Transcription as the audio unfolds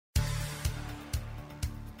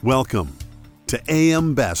Welcome to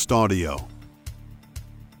AM Best Audio.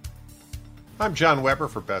 I'm John Weber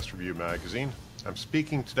for Best Review Magazine. I'm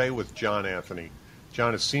speaking today with John Anthony.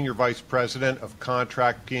 John is Senior Vice President of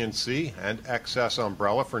Contract P&C and Excess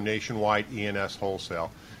Umbrella for Nationwide E&S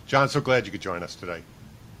Wholesale. John, so glad you could join us today.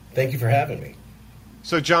 Thank you for having me.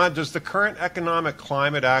 So, John, does the current economic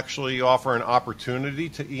climate actually offer an opportunity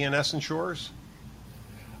to E&S insurers?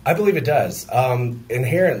 I believe it does.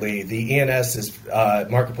 Inherently, the E&S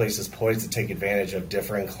marketplace is poised to take advantage of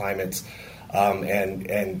differing climates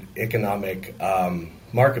and economic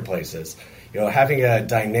marketplaces. You know, having a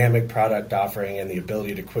dynamic product offering and the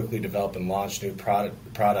ability to quickly develop and launch new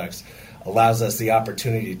products allows us the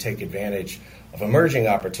opportunity to take advantage of emerging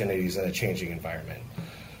opportunities in a changing environment.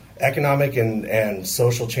 Economic and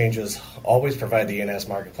social changes always provide the E&S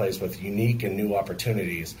marketplace with unique and new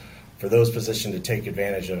opportunities for those positioned to take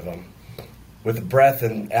advantage of them. With the breadth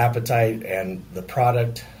and appetite and the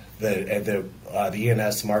product that the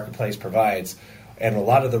E&S marketplace provides, and a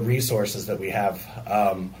lot of the resources that we have,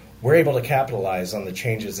 we're able to capitalize on the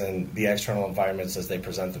changes in the external environments as they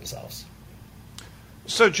present themselves.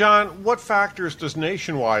 So, John, what factors does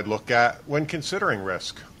Nationwide look at when considering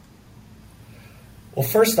risk? Well,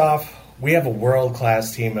 first off, we have a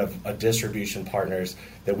world-class team of distribution partners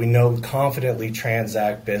that we know confidently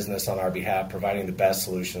transact business on our behalf, providing the best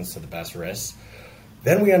solutions to the best risks.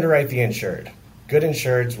 Then we underwrite the insured. Good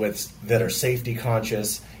insureds that are safety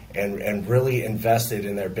conscious and really invested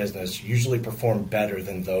in their business usually perform better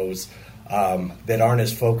than those that aren't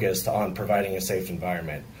as focused on providing a safe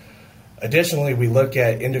environment. Additionally, we look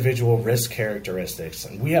at individual risk characteristics,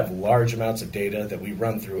 and we have large amounts of data that we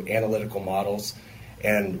run through analytical models,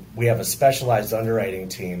 and we have a specialized underwriting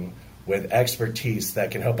team with expertise that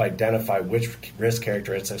can help identify which risk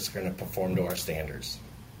characteristics are going to perform to our standards.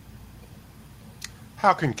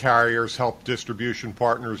 How can carriers help distribution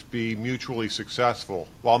partners be mutually successful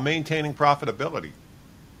while maintaining profitability?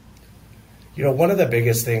 You know, one of the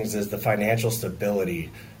biggest things is the financial stability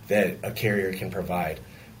that a carrier can provide.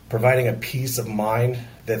 Providing a peace of mind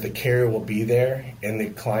that the carrier will be there in the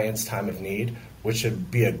client's time of need, which should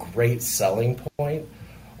be a great selling point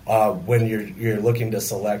when you're looking to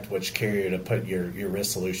select which carrier to put your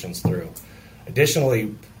risk solutions through.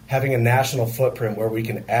 Additionally, having a national footprint where we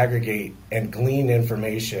can aggregate and glean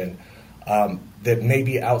information that may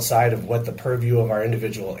be outside of what the purview of our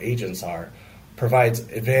individual agents are provides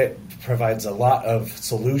a lot of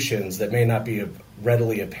solutions that may not be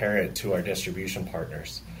readily apparent to our distribution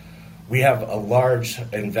partners. We have a large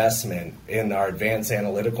investment in our advanced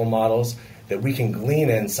analytical models that we can glean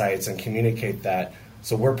insights and communicate that.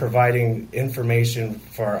 So we're providing information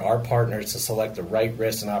for our partners to select the right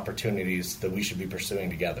risks and opportunities that we should be pursuing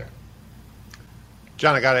together.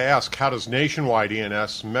 John, I got to ask, how does Nationwide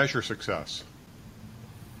E&S measure success?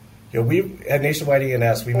 You know, at Nationwide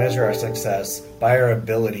E&S, we measure our success by our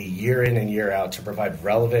ability year in and year out to provide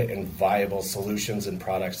relevant and viable solutions and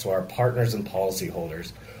products to our partners and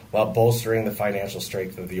policyholders while bolstering the financial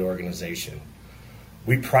strength of the organization.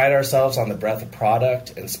 We pride ourselves on the breadth of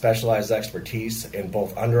product and specialized expertise in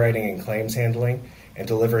both underwriting and claims handling and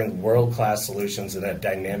delivering world-class solutions in a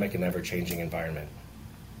dynamic and ever-changing environment.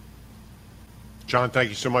 John, thank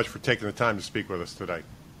you so much for taking the time to speak with us today.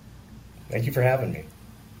 Thank you for having me.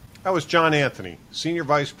 That was John Anthony, Senior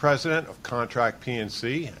Vice President of Contract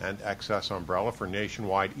P&C and Excess Umbrella for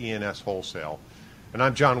Nationwide E&S Wholesale. And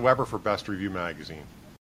I'm John Weber for Best Review Magazine.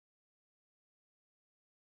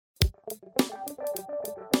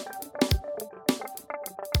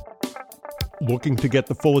 Looking to get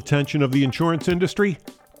the full attention of the insurance industry?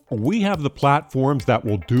 We have the platforms that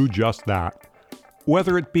will do just that.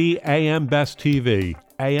 Whether it be AM Best TV,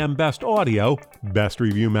 AM Best Audio, Best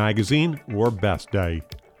Review Magazine, or Best Day.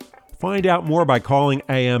 Find out more by calling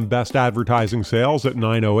AM Best Advertising Sales at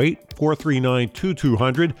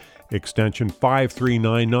 908-439-2200, extension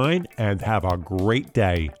 5399, and have a great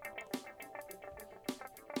day.